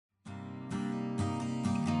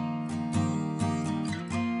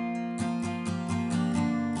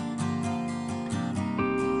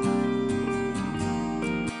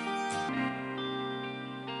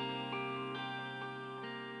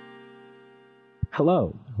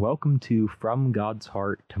Hello, welcome to From God's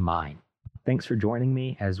Heart to Mine. Thanks for joining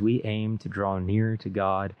me as we aim to draw near to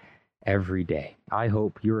God every day. I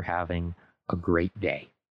hope you're having a great day.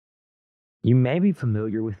 You may be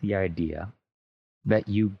familiar with the idea that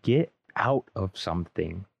you get out of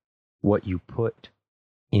something what you put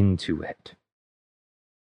into it.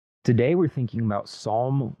 Today we're thinking about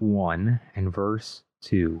Psalm 1 and verse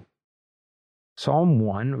 2. Psalm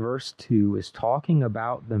 1, verse 2 is talking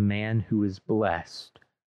about the man who is blessed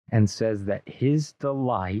and says that his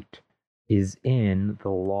delight is in the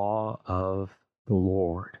law of the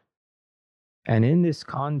Lord. And in this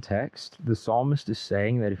context, the psalmist is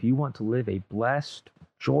saying that if you want to live a blessed,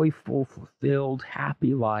 joyful, fulfilled,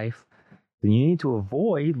 happy life, then you need to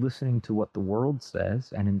avoid listening to what the world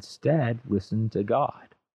says and instead listen to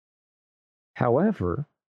God. However,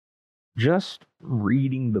 just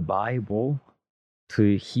reading the Bible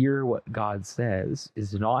to hear what God says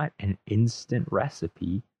is not an instant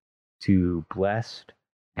recipe to blessed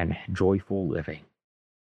and joyful living.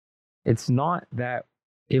 It's not that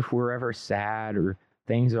if we're ever sad or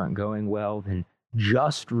things aren't going well, then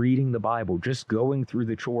just reading the Bible, just going through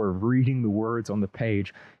the chore of reading the words on the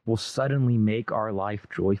page will suddenly make our life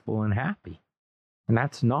joyful and happy. And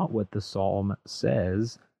that's not what the psalm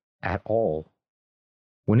says at all.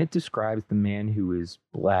 When it describes the man who is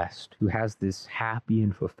blessed, who has this happy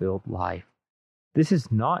and fulfilled life, this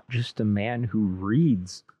is not just a man who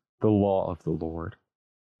reads the law of the Lord,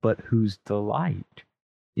 but whose delight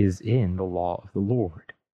is in the law of the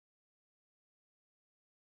Lord.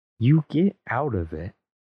 You get out of it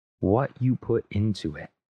what you put into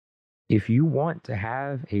it. If you want to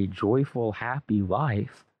have a joyful, happy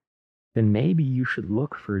life, then maybe you should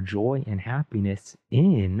look for joy and happiness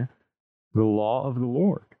in the law of the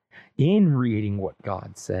Lord, in reading what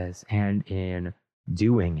God says and in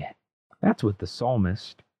doing it. That's what the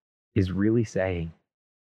psalmist is really saying.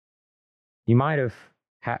 You might have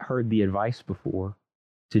heard the advice before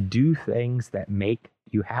to do things that make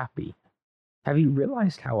you happy. Have you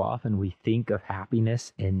realized how often we think of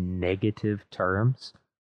happiness in negative terms?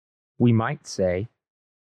 We might say,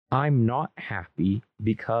 I'm not happy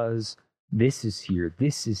because this is here,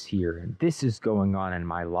 and this is going on in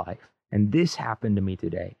my life, and this happened to me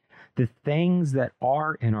today. The things that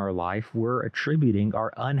are in our life, we're attributing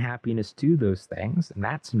our unhappiness to those things, and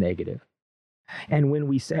that's negative. And when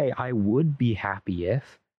we say, I would be happy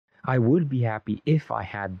if I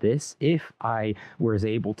had this, if I was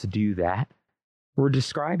able to do that, we're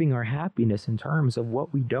describing our happiness in terms of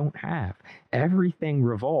what we don't have. Everything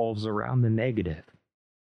revolves around the negative.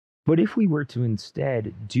 But if we were to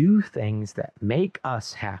instead do things that make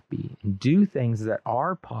us happy and do things that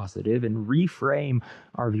are positive and reframe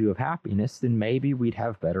our view of happiness, then maybe we'd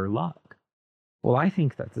have better luck. Well, I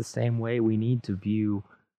think that's the same way we need to view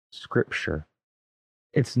Scripture.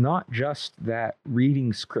 It's not just that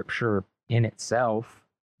reading Scripture in itself,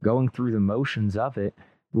 going through the motions of it,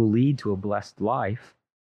 will lead to a blessed life,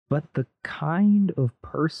 but the kind of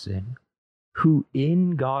person who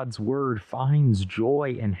in God's word finds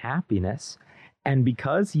joy and happiness, and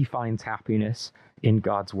because he finds happiness in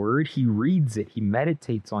God's word, he reads it, he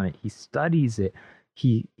meditates on it, he studies it,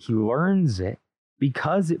 he learns it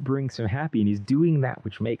because it brings him happy, and he's doing that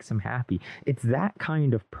which makes him happy. It's that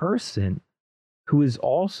kind of person who is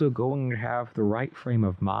also going to have the right frame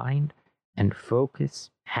of mind and focus,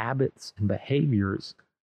 habits, and behaviors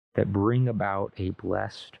that bring about a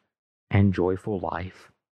blessed and joyful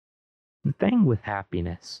life. The thing with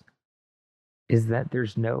happiness is that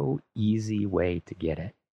there's no easy way to get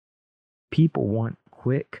it. People want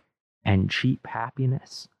quick and cheap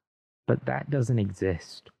happiness, but that doesn't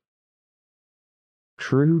exist.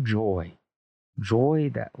 True joy,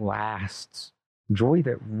 joy that lasts, joy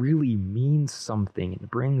that really means something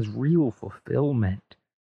and brings real fulfillment,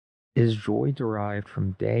 is joy derived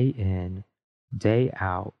from day in, day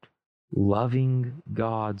out, loving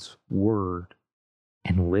God's word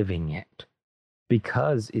and living it.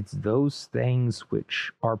 Because it's those things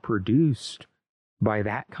which are produced by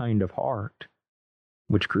that kind of heart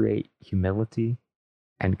which create humility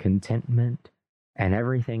and contentment and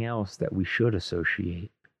everything else that we should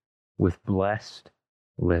associate with blessed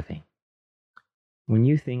living. When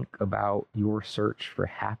you think about your search for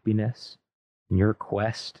happiness and your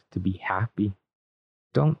quest to be happy,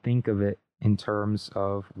 don't think of it in terms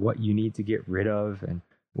of what you need to get rid of and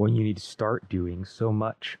what you need to start doing so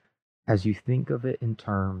much as you think of it in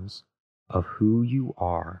terms of who you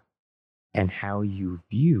are and how you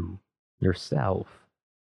view yourself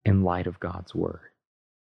in light of God's word.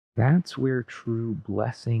 That's where true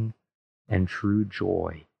blessing and true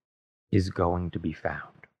joy is going to be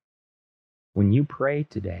found. When you pray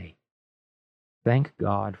today, Thank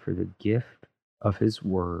God for the gift of His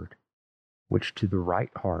Word, which to the right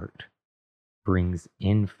heart brings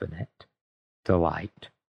infinite delight.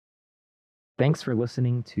 Thanks for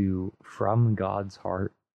listening to From God's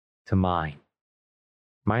Heart to Mine.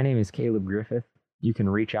 My name is Caleb Griffith. You can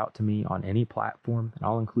reach out to me on any platform, and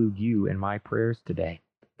I'll include you in my prayers today.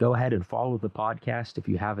 Go ahead and follow the podcast if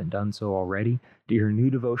you haven't done so already to hear new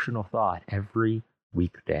devotional thought every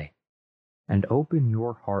weekday. And open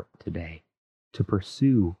your heart today to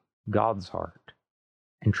pursue God's heart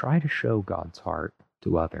and try to show God's heart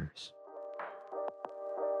to others.